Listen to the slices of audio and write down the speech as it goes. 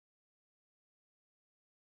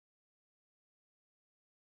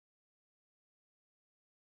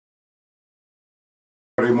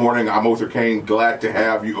Saturday morning. I'm Othor Cain. Glad to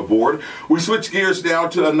have you aboard. We switch gears now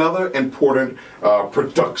to another important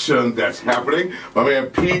production that's happening. My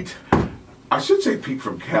man Pete, I should say Pete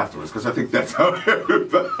from Catherine's because I think that's how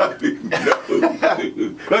everybody knows.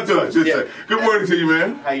 That's what I should say. Good morning to you,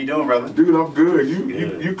 man. How you doing, brother? Dude, I'm good.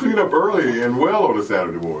 You clean up early and well on a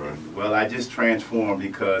Saturday morning. Well, I just transformed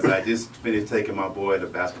because I just finished taking my boy to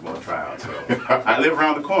basketball tryout. So I live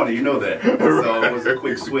around the corner, you know that. So it was a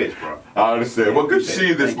quick switch, bro. I understand. Well, good to see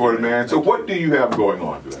you this morning, man. So what do you have going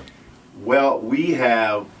on today? Well, we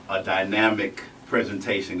have a dynamic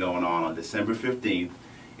presentation going on December 15th.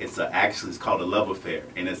 It's called A Love Affair,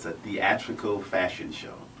 and it's a theatrical fashion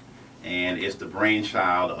show. And it's the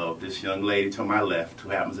brainchild of this young lady to my left, who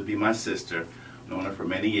happens to be my sister, known her for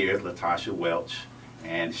many years, Latasha Welch.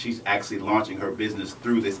 And she's actually launching her business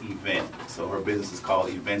through this event. So her business is called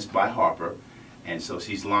Events by Harper. And so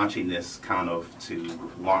she's launching this kind of to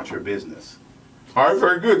launch her business. All right,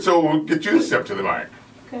 very good. So we'll get you to step to the mic.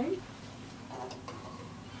 Okay.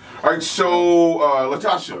 All right, so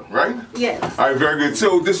Latasha, right? Yes. All right, very good.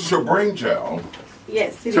 So this is your brainchild.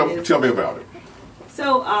 Yes, it is. Tell me about it.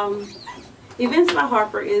 So, Events by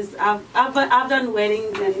Harper is I've done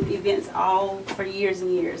weddings and events all for years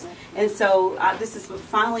and years, and so this is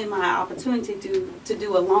finally my opportunity to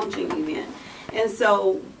do a launching event, and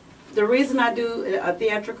so. The reason I do a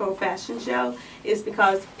theatrical fashion show is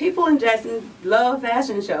because people in Jackson love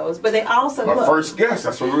fashion shows, but they also My first guess,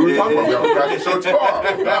 that's what we were talking about. Fashion show tomorrow.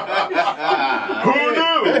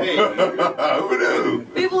 Who knew?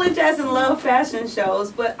 People in Jackson love fashion shows,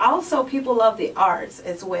 but also people love the arts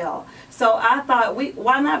as well. So I thought,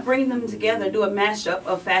 why not bring them together, do a mashup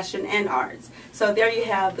of fashion and arts? So there you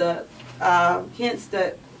have hence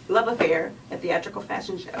the Love Affair, a theatrical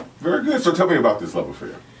fashion show. Very good. So tell me about this Love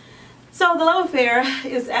Affair. So the Love Affair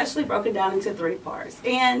is actually broken down into 3 parts,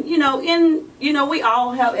 and we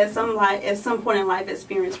all have at some point in life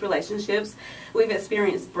experienced relationships. We've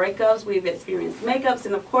experienced breakups, we've experienced makeups,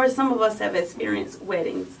 and of course some of us have experienced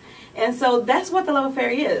weddings. And so that's what the Love Affair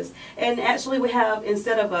is. And actually we have,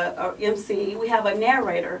 instead of a MC, we have a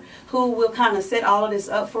narrator who will kind of set all of this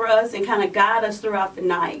up for us and kind of guide us throughout the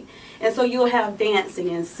night. And so you'll have dancing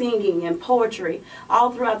and singing and poetry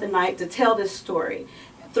all throughout the night to tell this story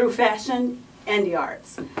through fashion and the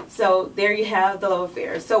arts. So there you have the Love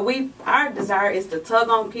Affair. So our desire is to tug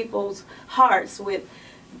on people's hearts with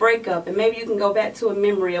breakup, and maybe you can go back to a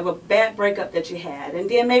memory of a bad breakup that you had, and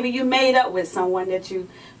then maybe you made up with someone that you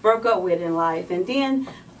broke up with in life, and then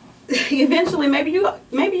eventually maybe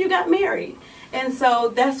you got married. And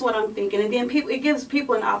so that's what I'm thinking. And then it gives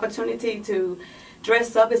people an opportunity to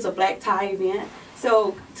dress up. It's a black tie event.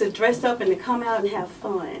 So to dress up and to come out and have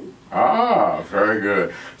fun. Ah, very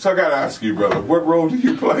good. So I got to ask you, brother, what role do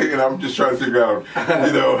you play? And I'm just trying to figure out,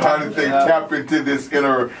 how did they tap into this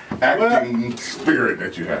inner acting spirit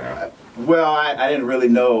that you have? Well, I didn't really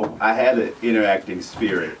know I had an inner acting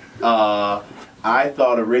spirit. I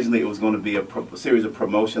thought originally it was going to be a series of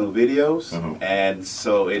promotional videos, and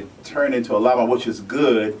so it turned into a lot more, which is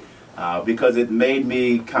good because it made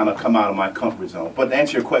me kind of come out of my comfort zone. But to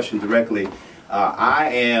answer your question directly, I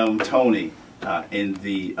am Tony in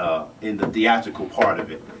the theatrical part of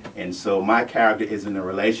it, and so my character is in a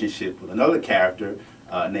relationship with another character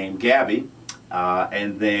named Gabby,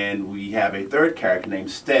 and then we have a third character named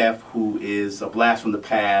Steph, who is a blast from the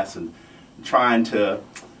past and trying to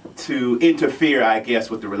interfere, I guess,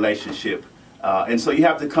 with the relationship. And so you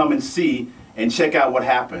have to come and see and check out what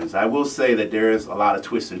happens. I will say that there is a lot of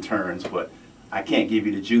twists and turns, but I can't give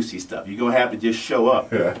you the juicy stuff. You're going to have to just show up.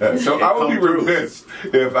 So I would be remiss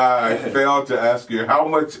if I failed to ask you how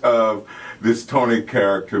much of this Tony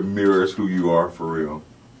character mirrors who you are for real?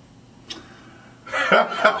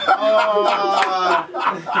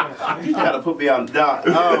 You got to put me on down.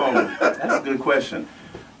 That's a good question.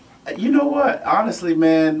 You know what? Honestly,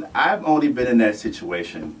 man, I've only been in that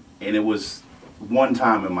situation, and it was one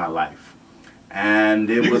time in my life. And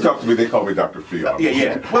you can talk to me. They call me Dr. Phil.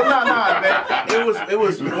 Yeah. Well, no, man. It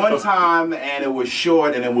was one time, and it was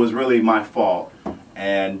short, and it was really my fault,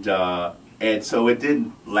 and so it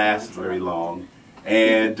didn't last very long,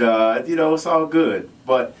 and it's all good.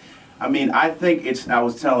 But I mean, I think I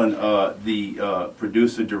was telling the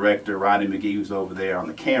producer director Rodney McGee, who's over there on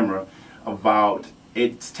the camera, about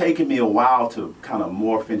it's taken me a while to kind of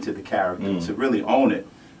morph into the character, to really own it.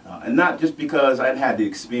 And not just because I've had the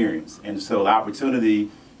experience. And so the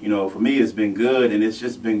opportunity, for me has been good, and it's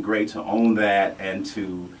just been great to own that and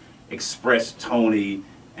to express Tony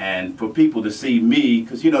and for people to see me,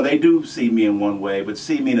 because, they do see me in one way, but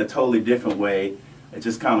see me in a totally different way, it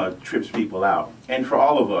just kind of trips people out. And for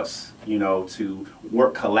all of us, to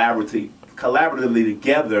work collaboratively collaboratively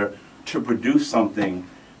together to produce something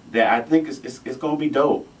that I think is going to be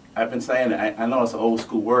dope. I've been saying it. I know it's an old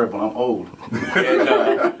school word, but I'm old.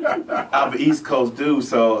 And, I'm an East Coast dude,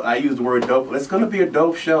 so I use the word dope. It's going to be a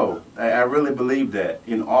dope show. I really believe that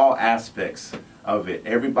in all aspects of it.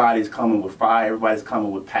 Everybody's coming with fire. Everybody's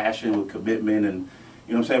coming with passion, with commitment, and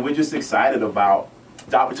you know what I'm saying. We're just excited about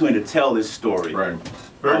the opportunity to tell this story. Right.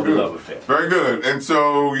 Very good. Love Affair. Very good. And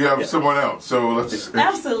so you have someone else. So let's.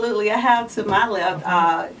 Absolutely. I have to my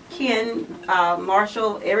left Ken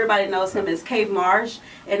Marshall. Everybody knows him as Cave Marsh,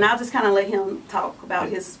 and I'll just kind of let him talk about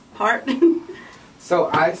his part.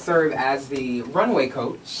 So I serve as the runway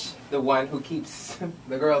coach, the one who keeps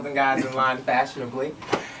the girls and guys in line fashionably,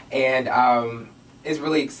 and it's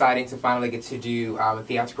really exciting to finally get to do a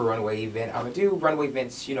theatrical runway event. I do runway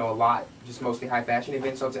events, you know, a lot, just mostly high fashion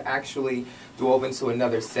events. So to actually dove into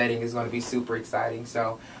another setting is going to be super exciting.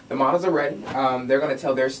 So the models are ready. They're going to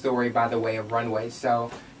tell their story by the way of runway.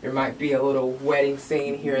 So there might be a little wedding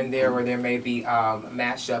scene here and there, or there may be a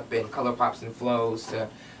mashup in color pops and flows to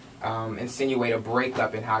insinuate a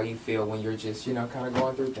breakup in how you feel when you're just, you know, kind of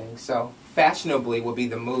going through things. So fashionably will be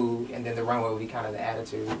the mood, and then the runway will be kind of the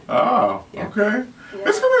attitude. Oh, yeah. Okay.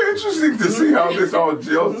 It's going to be interesting to see how this all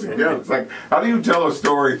gels together. It's like, how do you tell a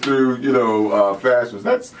story through, you know, fashions?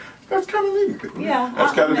 That's kind of neat. Yeah,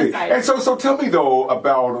 that's kind of neat. excited. And so tell me though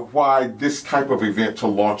about why this type of event to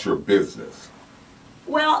launch your business.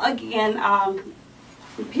 Well, again,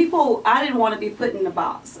 people, I didn't want to be put in a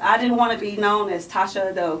box. I didn't want to be known as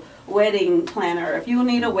Tasha the wedding planner. If you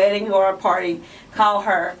need a wedding or a party, call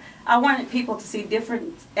her. I wanted people to see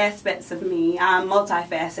different aspects of me. I'm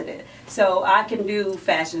multifaceted. So I can do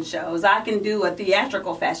fashion shows. I can do a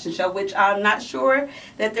theatrical fashion show, which I'm not sure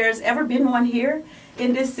that there's ever been one here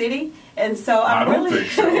in this city. And so I don't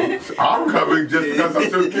think so. I'm coming just because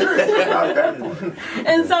I'm so curious about that one.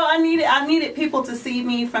 And so I needed people to see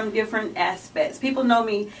me from different aspects. People know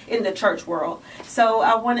me in the church world. So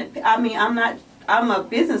I'm a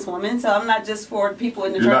businesswoman, so I'm not just for people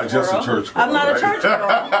in the You're church world. You're not just a church girl, I'm not right? a church girl.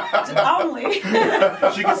 Only.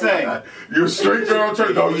 She can sing. You're a straight girl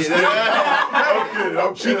church. No,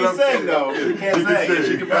 I'm She can sing though. She can't sing.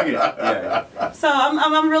 She can bring it. Yeah. So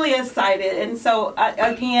I'm really excited, and so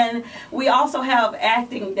again, we also have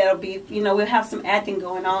acting that'll be, you know, we'll have some acting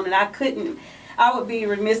going on, and I would be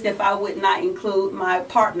remiss if I would not include my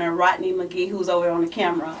partner Rodney McGee, who's over on the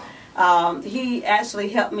camera. He actually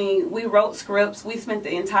helped me. We wrote scripts. We spent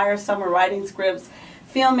the entire summer writing scripts,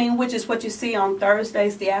 filming, which is what you see on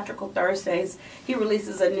Thursdays, theatrical Thursdays. He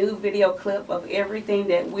releases a new video clip of everything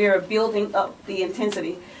that we're building up the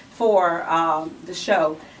intensity for the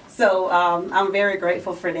show. So I'm very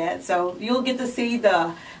grateful for that. So you'll get to see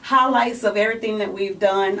the highlights of everything that we've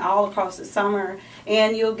done all across the summer,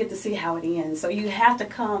 and you'll get to see how it ends. So you have to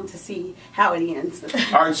come to see how it ends.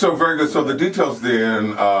 All right, so very good. So the details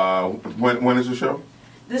then, when is the show?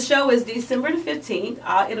 The show is December the 15th.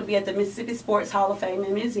 It'll be at the Mississippi Sports Hall of Fame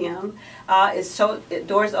and Museum.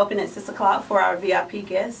 Doors open at 6 o'clock for our VIP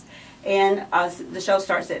guests, and the show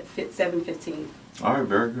starts at 7:15. All right,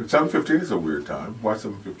 very good. 7:15 is a weird time. Why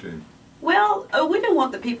 7:15? Well, we didn't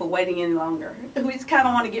want the people waiting any longer. We just kind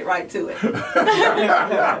of want to get right to it.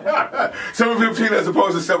 7:15 as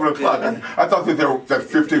opposed to 7 o'clock. I thought that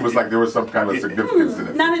 15 was like there was some kind of significance in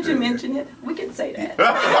it. Now that you mention it, we can say that.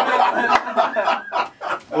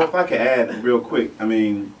 Well, if I could add real quick, I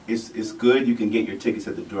mean, it's good you can get your tickets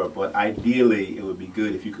at the door, but ideally it would be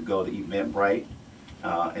good if you could go to Eventbrite.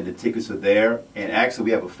 And the tickets are there. And actually,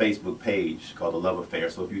 we have a Facebook page called The Love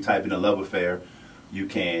Affair. So if you type in The Love Affair, you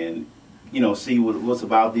can, you know, see what's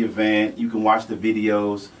about the event. You can watch the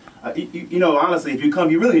videos. You know, honestly, if you come,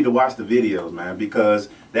 you really need to watch the videos, man, because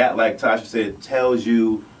that, like Tasha said, tells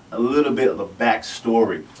you a little bit of the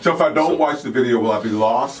backstory. So if I don't watch the video, will I be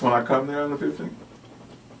lost when I come there on the 15th?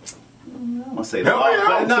 I'm gonna say Help me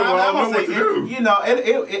out, no, so I I'm know gonna what say, to do. you know,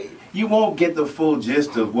 you won't get the full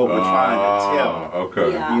gist of what we're trying to tell.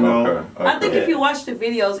 Okay. Yeah. You know? Okay. I think if you watch the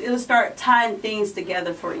videos, it'll start tying things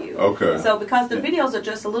together for you. Okay. So because the videos are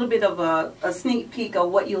just a little bit of a sneak peek of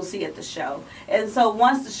what you'll see at the show. And so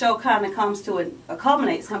once the show kind of comes to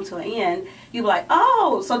comes to an end, you'll be like,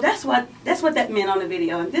 oh, so that's what that meant on the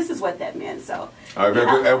video, and this is what that meant. So. All right, very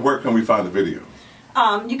good. And where can we find the video?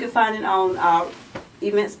 You can find it on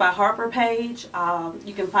Events by Harper page.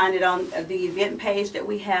 You can find it on the event page that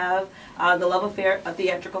we have, the Love Affair, a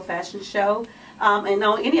theatrical fashion show. And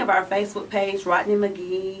on any of our Facebook page, Rodney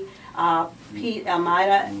McGee, Pete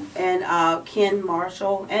Almeida, and Ken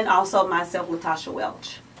Marshall, and also myself, Latasha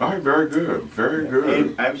Welch. All right, very good. Very good.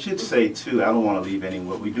 And I should say, too, I don't want to leave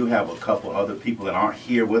anyone. We do have a couple other people that aren't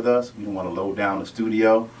here with us. We don't want to load down the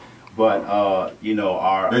studio. But you know,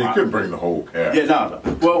 you couldn't bring the whole cast. Yeah, no.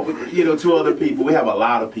 Well, you know, 2 other people. We have a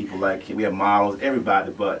lot of people. Like we have models,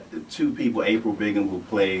 everybody. But 2 people: April Bigham, who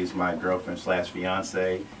plays my girlfriend /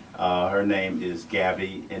 fiance. Her name is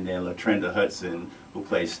Gabby, and then LaTrenda Hudson, who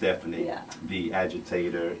plays Stephanie, the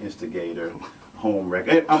agitator, instigator, home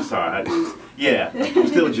wrecker. I'm sorry. I'm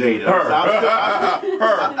still jaded. Her. Her.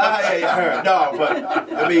 No, but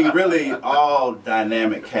I mean, really, all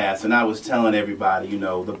dynamic cast. And I was telling everybody, you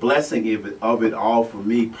know, the blessing of it all for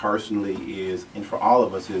me personally is, and for all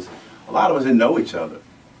of us is, a lot of us didn't know each other.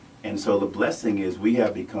 And so the blessing is we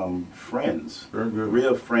have become friends,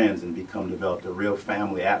 real friends, and developed a real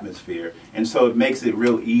family atmosphere. And so it makes it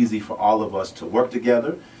real easy for all of us to work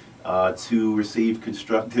together, to receive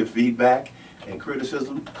constructive feedback and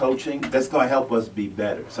criticism, coaching. That's going to help us be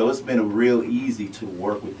better. So it's been real easy to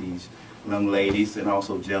work with these young ladies and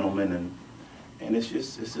also gentlemen, and it's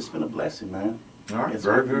just been a blessing, man. All right,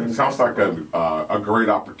 very good. Sounds like a great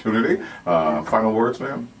opportunity. Final words,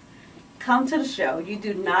 ma'am? Come to the show. You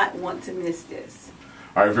do not want to miss this.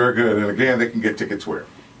 All right, very good. And again, they can get tickets where?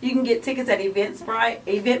 You can get tickets at Eventbrite.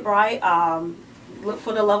 Look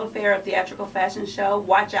for the Love Affair of Theatrical Fashion Show.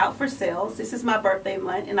 Watch out for sales. This is my birthday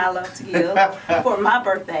month, and I love to give for my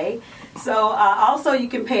birthday. So also you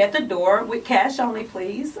can pay at the door with cash only,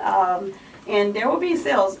 please. And there will be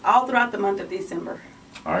sales all throughout the month of December.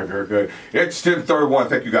 All right, very good. It's 10:31.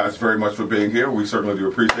 Thank you guys very much for being here. We certainly do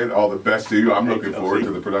appreciate it. All the best to you. I'm looking forward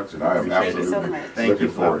to the production. I am absolutely looking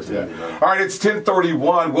forward to it. All right, it's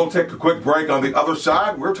 10:31. We'll take a quick break. On the other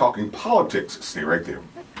side, we're talking politics. Stay right there.